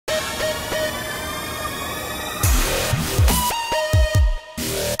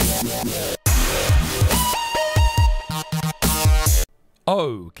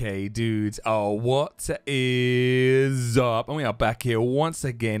Okay, dudes, what is up? And we are back here once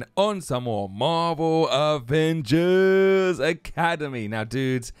again on some more Marvel Avengers Academy. Now,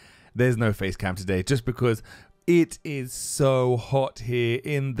 dudes, there's no face cam today just because it is so hot here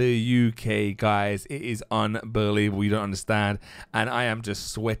in the UK, guys. It is unbelievable. You don't understand. And I am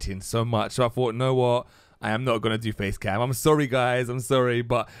just sweating so much. So I thought, you know what? I am not going to do face cam. I'm sorry, guys. I'm sorry.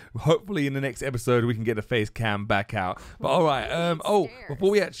 But hopefully in the next episode, we can get the face cam back out. But all right. Before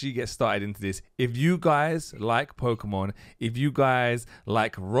we actually get started into this, if you guys like Pokemon, if you guys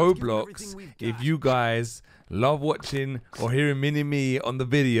like Roblox, if you guys love watching or hearing Mini-Me on the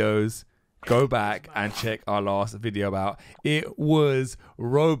videos, go back and check our last video out. It was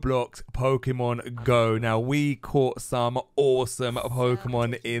Roblox Pokemon Go. Now, we caught some awesome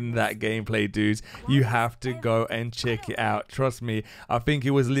Pokemon in that gameplay, dudes. You have to go and check it out. Trust me, I think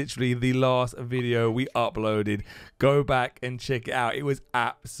it was literally the last video we uploaded. Go back and check it out. It was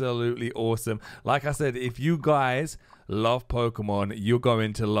absolutely awesome. Like I said, if you guys love Pokemon, you're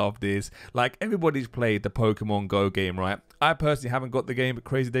going to love this. Like, everybody's played the Pokemon Go game, right? I personally haven't got the game, but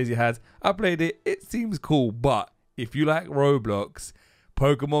Crazy Daisy has. I played it. It seems cool, but if you like Roblox,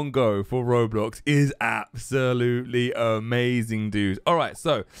 Pokemon Go for Roblox is absolutely amazing, dudes. All right,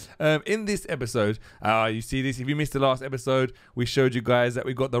 so in this episode, you see this. If you missed the last episode, we showed you guys that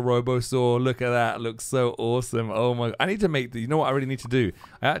we got the Robosaur. Look at that. It looks so awesome. Oh my! I need to make you know what I really need to do?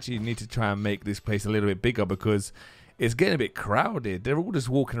 I actually need to try and make this place a little bit bigger because it's getting a bit crowded. They're all just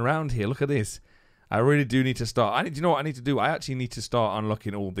walking around here. Look at this. I really do need to start. You know what I need to do? I actually need to start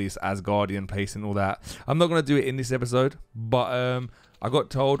unlocking all this Asgardian place and all that. I'm not going to do it in this episode, but I got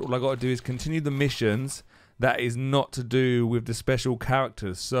told all I got to do is continue the missions that is not to do with the special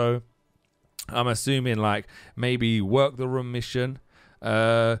characters. So I'm assuming like maybe work the room mission,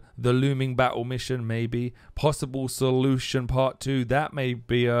 the looming battle mission, maybe possible solution part 2. That may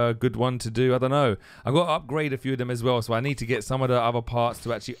be a good one to do. I don't know. I've got to upgrade a few of them as well, so I need to get some of the other parts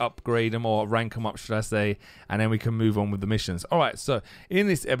to actually upgrade them or rank them up, should I say, and then we can move on with the missions. All right, so in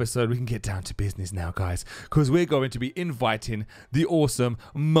this episode we can get down to business now, guys, because we're going to be inviting the awesome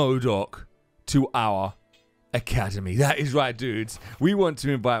Modok to our Academy. That is right, dudes. We want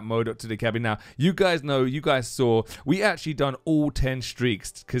to invite Modok to the Academy. Now, you guys know, you guys saw, we actually done all 10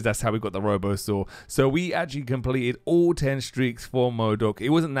 streaks because that's how we got the Robosaur. So we actually completed all 10 streaks for Modok. It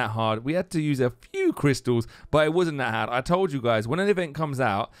wasn't that hard. We had to use a few crystals, but it wasn't that hard. I told you guys, when an event comes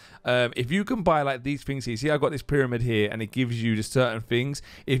out, if you can buy like these things here, see I got this pyramid here and it gives you just certain things.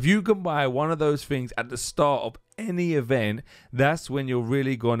 If you can buy one of those things at the start of any event, that's when you're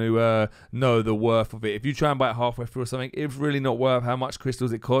really going to know the worth of it. If you try and buy it halfway through or something, it's really not worth how much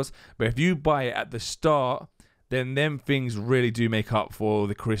crystals it costs. But if you buy it at the start, then them things really do make up for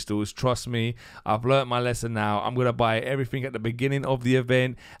the crystals. Trust me, I've learned my lesson now. I'm going to buy everything at the beginning of the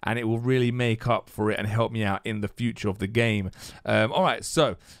event and it will really make up for it and help me out in the future of the game. All right,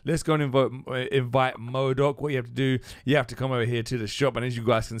 so let's go and invite Modok. What you have to do, you have to come over here to the shop, and as you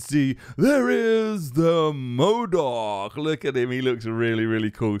guys can see, there is the Modok. Look at him. He looks really,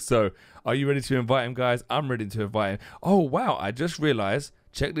 really cool. So are you ready to invite him, guys? I'm ready to invite him. Oh, wow. I just realized,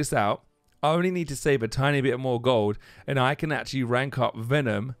 check this out. I only need to save a tiny bit more gold and I can actually rank up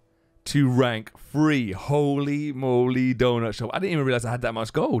Venom to rank 3. Holy moly donut shop. I didn't even realize I had that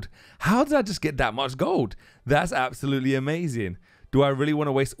much gold. How did I just get that much gold? That's absolutely amazing. Do I really want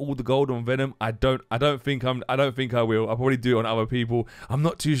to waste all the gold on Venom? I don't think I will. I'll probably do it on other people. I'm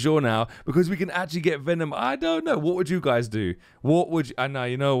not too sure now because we can actually get Venom. I don't know. What would you guys do? What would you, I know,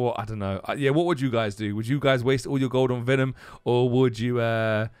 you know what? I don't know. Yeah, what would you guys do? Would you guys waste all your gold on Venom, or would you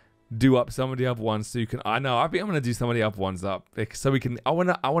do up some of the other ones so you can? I think I'm gonna do some of the other ones up so we can. I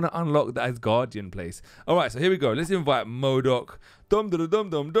wanna unlock the Asgardian place. All right, so here we go. Let's invite Modok. Dum dum dum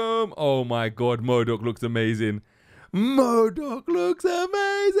dum dum. Oh my God, Modok looks amazing. Modok looks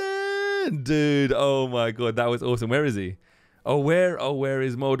amazing, dude. Oh my God, that was awesome. Where is he? Where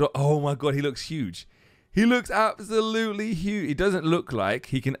is Modok? Oh my God, he looks huge. He looks absolutely huge. It doesn't look like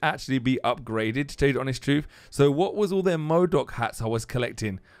he can actually be upgraded, to tell you the honest truth. So what was all their Modok hats I was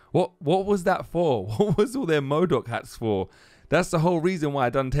collecting? What was that for? What was all their Modok hats for? That's the whole reason why I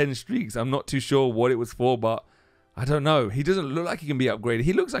done 10 streaks. I'm not too sure what it was for, but I don't know. He doesn't look like he can be upgraded.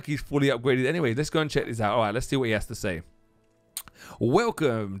 He looks like he's fully upgraded anyway. Let's go and check this out. All right, let's see what he has to say.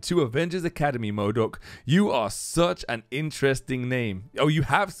 Welcome to Avengers Academy, Modok. You are such an interesting name. Oh, you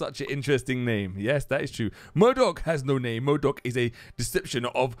have such an interesting name. Yes, that is true. Modok has no name. Modok is a deception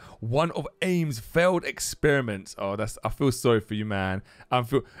of one of AIM's failed experiments. Oh, I feel sorry for you, man.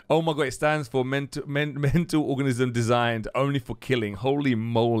 Oh my god, it stands for mental organism designed only for killing. Holy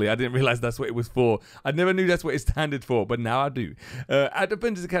moly, I didn't realize that's what it was for. I never knew that's what it stood for, but now I do. At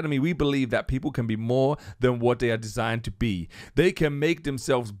Avengers Academy, we believe that people can be more than what they are designed to be. They can make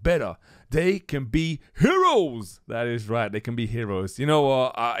themselves better. They can be heroes. That is right. They can be heroes. You know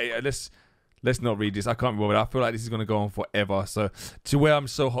what? Let's not read this. I can't remember. I feel like this is going to go on forever. So to where I'm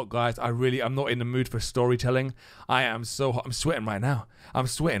so hot, guys, I'm not in the mood for storytelling. I am so hot. I'm sweating right now.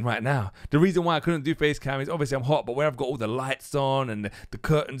 The reason why I couldn't do face cam is obviously I'm hot, but where I've got all the lights on and the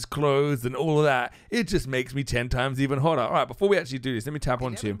curtains closed and all of that, it just makes me 10 times even hotter. All right, before we actually do this, let me tap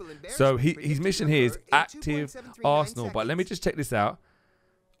onto him. So his mission here is active Arsenal, but let me just check this out.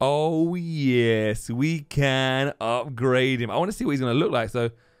 Oh, yes, we can upgrade him. I want to see what he's going to look like.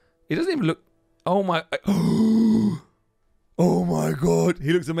 So he doesn't even look... Oh my! Oh my god!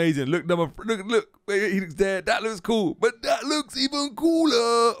 He looks amazing. Look! He looks there. That looks cool, but that looks even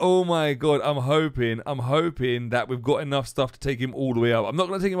cooler. Oh my god! I'm hoping that we've got enough stuff to take him all the way up. I'm not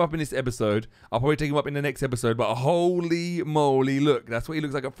gonna take him up in this episode. I'll probably take him up in the next episode. But holy moly! Look, that's what he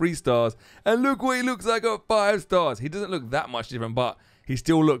looks like at 3 stars, and look what he looks like at 5 stars. He doesn't look that much different, but he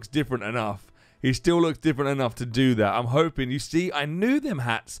still looks different enough. He still looks different enough to do that. I'm hoping. You see, I knew them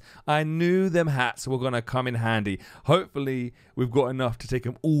hats were going to come in handy. Hopefully, we've got enough to take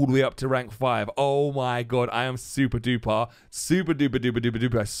him all the way up to rank 5. Oh my god, I am super duper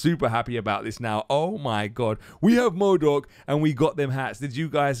happy about this now. Oh my god. We have Modok and we got them hats. Did you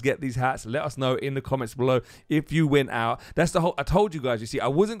guys get these hats? Let us know in the comments below if you went out. That's the whole... I told you guys, you see, I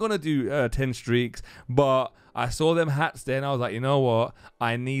wasn't going to do 10 streaks, but I saw them hats there and I was like, you know what?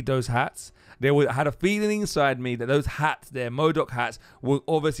 I need those hats. I had a feeling inside me that those hats there, Modok hats, were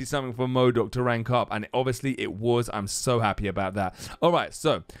obviously something for Modok to rank up. And obviously it was. I'm so happy about that. All right,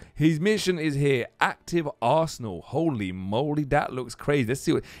 so his mission is here. Active Arsenal. Holy moly, that looks crazy. Let's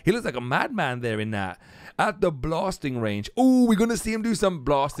see. He looks like a madman there in that. At the blasting range. Oh, we're going to see him do some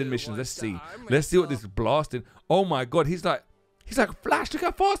blasting missions. Let's see. Let's see what this blasting. Oh my God, he's like Flash. Look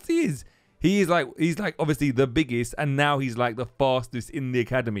how fast he is. He's like obviously the biggest, and now he's like the fastest in the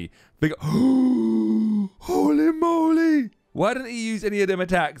academy. Holy moly! Why didn't he use any of them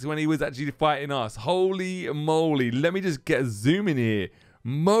attacks when he was actually fighting us? Holy moly! Let me just get a zoom in here.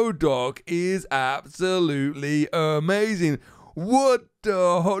 Modok is absolutely amazing. What the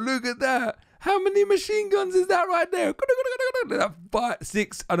hell? Look at that! How many machine guns is that right there? 5,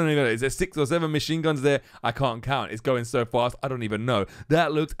 6, I don't even know. Is there 6 or 7 machine guns there? I can't count. It's going so fast, I don't even know.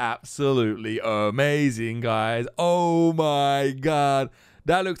 That looks absolutely amazing, guys. Oh my god.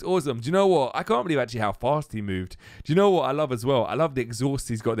 That looks awesome. Do you know what? I can't believe actually how fast he moved. Do you know what I love as well? I love the exhaust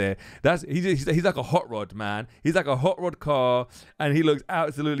he's got there. He's like a hot rod, man. He's like a hot rod car, and he looks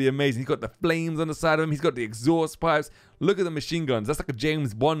absolutely amazing. He's got the flames on the side of him. He's got the exhaust pipes. Look at the machine guns. That's like a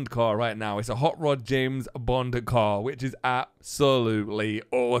James Bond car right now. It's a hot rod James Bond car, which is absolutely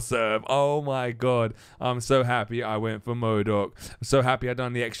awesome. Oh my god. I'm so happy I went for Modok. I'm so happy I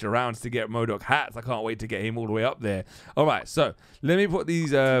done the extra rounds to get Modok hats. I can't wait to get him all the way up there. All right, so let me put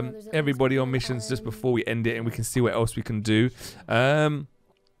these everybody on missions just before we end it, and we can see what else we can do.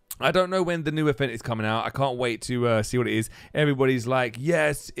 I don't know when the new event is coming out. I can't wait to see what it is. Everybody's like,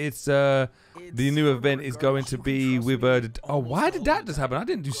 yes, it's the new event is going to be with oh, why did that just happen? I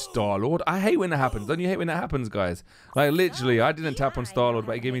didn't do Star-Lord. I hate when that happens. Don't you hate when that happens, guys? Like literally, I didn't tap on Star-Lord,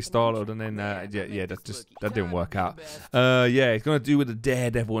 but he gave me Star-Lord, and then yeah, that didn't work out. Yeah, it's gonna do with the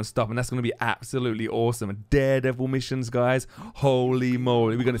Daredevil and stuff, and that's gonna be absolutely awesome. Daredevil missions, guys. Holy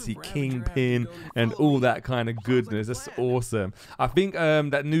moly, we're gonna see Kingpin and all that kind of goodness. That's awesome. I think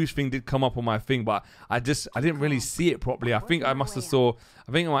that news thing did come up on my thing, but I didn't really see it properly. I think I might have saw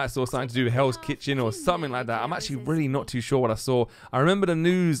something to do with Hell's Kitchen or something like that. I'm actually really not too sure what I saw. I remember the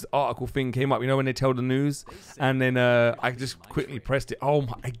news article thing came up, you know, when they tell the news, and then I just quickly pressed it. Oh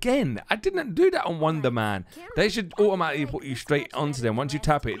my, again, I didn't do that on Wonder Man. They should automatically put you straight onto them. Once you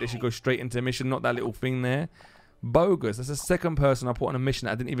tap it, they should go straight into a mission, not that little thing there. Bogus. That's the second person I put on a mission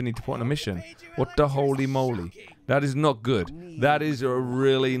that I didn't even need to put on a mission. What the holy moly. That is not good. That is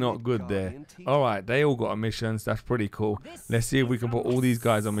really not good there. Alright, they all got on missions. That's pretty cool. Let's see if we can put all these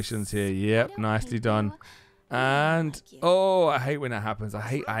guys on missions here. Yep, nicely done. And, oh, I hate when that happens. I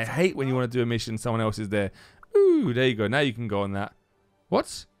hate when you want to do a mission, someone else is there. Ooh, there you go. Now you can go on that.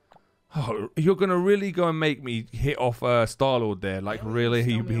 What? Oh, you're gonna really go and make me hit off Star-Lord there? Like, really? Are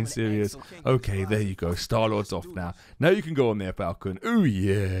you being serious? Okay, there you go. Star-Lord's off now. Now you can go on there, Falcon. Ooh,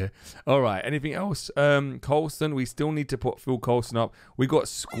 yeah. All right. Anything else? Coulson. We still need to put Phil Coulson up. We got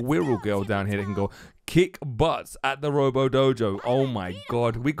Squirrel Girl down here that can go kick butts at the Robo Dojo. Oh my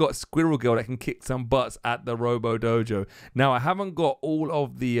God. We got Squirrel Girl that can kick some butts at the Robo Dojo. Now, I haven't got all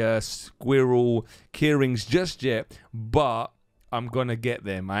of the Squirrel keyrings just yet, but I'm going to get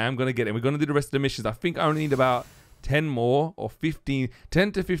them. I am going to get them. We're going to do the rest of the missions. I think I only need about 10 more or 15,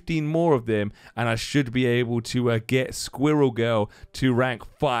 10 to 15 more of them, and I should be able to get Squirrel Girl to rank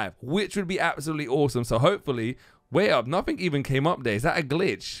 5, which would be absolutely awesome. So hopefully, wait up, nothing even came up there. Is that a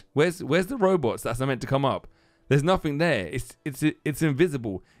glitch? Where's the robots that's meant to come up? There's nothing there. It's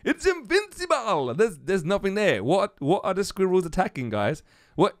invisible. It's invincible. There's nothing there. What are the squirrels attacking, guys?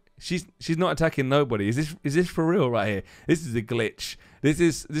 What? She's not attacking nobody. Is this for real right here? This is a glitch. This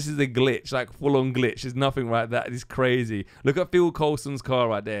is a glitch, like full on glitch. There's nothing right there. It's crazy. Look at Phil Coulson's car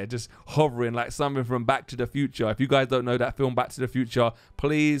right there, just hovering like something from Back to the Future. If you guys don't know that film Back to the Future,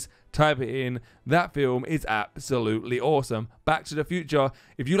 please type it in. That film is absolutely awesome. Back to the Future.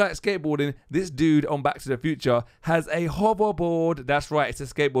 If you like skateboarding, this dude on Back to the Future has a hoverboard. That's right, it's a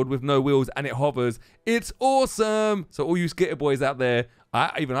skateboard with no wheels and it hovers. It's awesome. So all you skater boys out there,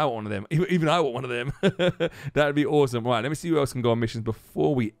 even I want one of them. Even I want one of them. That'd be awesome. Right, let me see who else can go on missions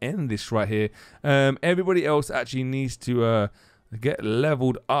before we end this right here. Everybody else actually needs to get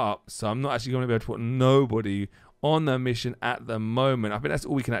leveled up. So I'm not actually going to be able to put nobody on the mission at the moment. I think that's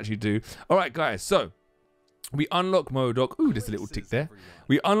all we can actually do. All right, guys. So we unlock Modok. Ooh, there's a little tick there.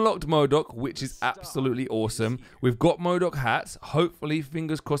 We unlocked Modok, which is absolutely awesome. We've got Modok hats. Hopefully,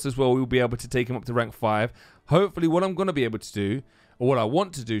 fingers crossed as well, we'll be able to take him up to rank 5. Hopefully, what I'm going to be able to do, or what I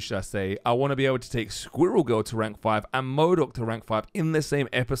want to do, should I say, I want to be able to take Squirrel Girl to rank 5 and Modok to rank 5 in the same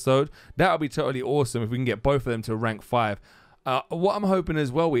episode. That would be totally awesome if we can get both of them to rank 5. What I'm hoping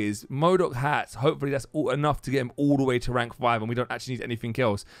as well is Modok hats, hopefully that's enough to get him all the way to rank 5 and we don't actually need anything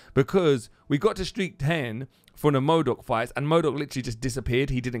else, because we got to streak 10 from the Modok fights and Modok literally just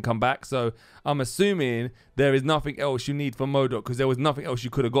disappeared. He didn't come back, so I'm assuming there is nothing else you need for Modok, because there was nothing else you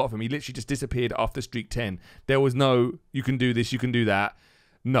could have got from him. He literally just disappeared after streak 10. There was no, you can do this, you can do that.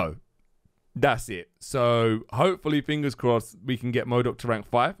 No. That's it. So hopefully, fingers crossed, we can get Modok to rank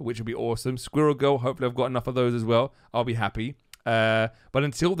 5, which would be awesome. Squirrel Girl, hopefully I've got enough of those as well. I'll be happy. But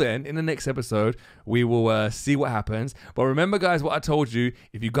until then, in the next episode, we will see what happens. But remember, guys, what I told you.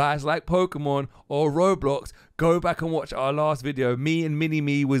 If you guys like Pokemon or Roblox, go back and watch our last video. Me and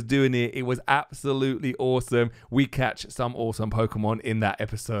Mini-Me was doing it. It was absolutely awesome. We catch some awesome Pokemon in that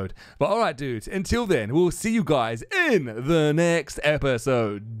episode. But all right, dudes, until then, we'll see you guys in the next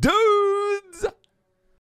episode.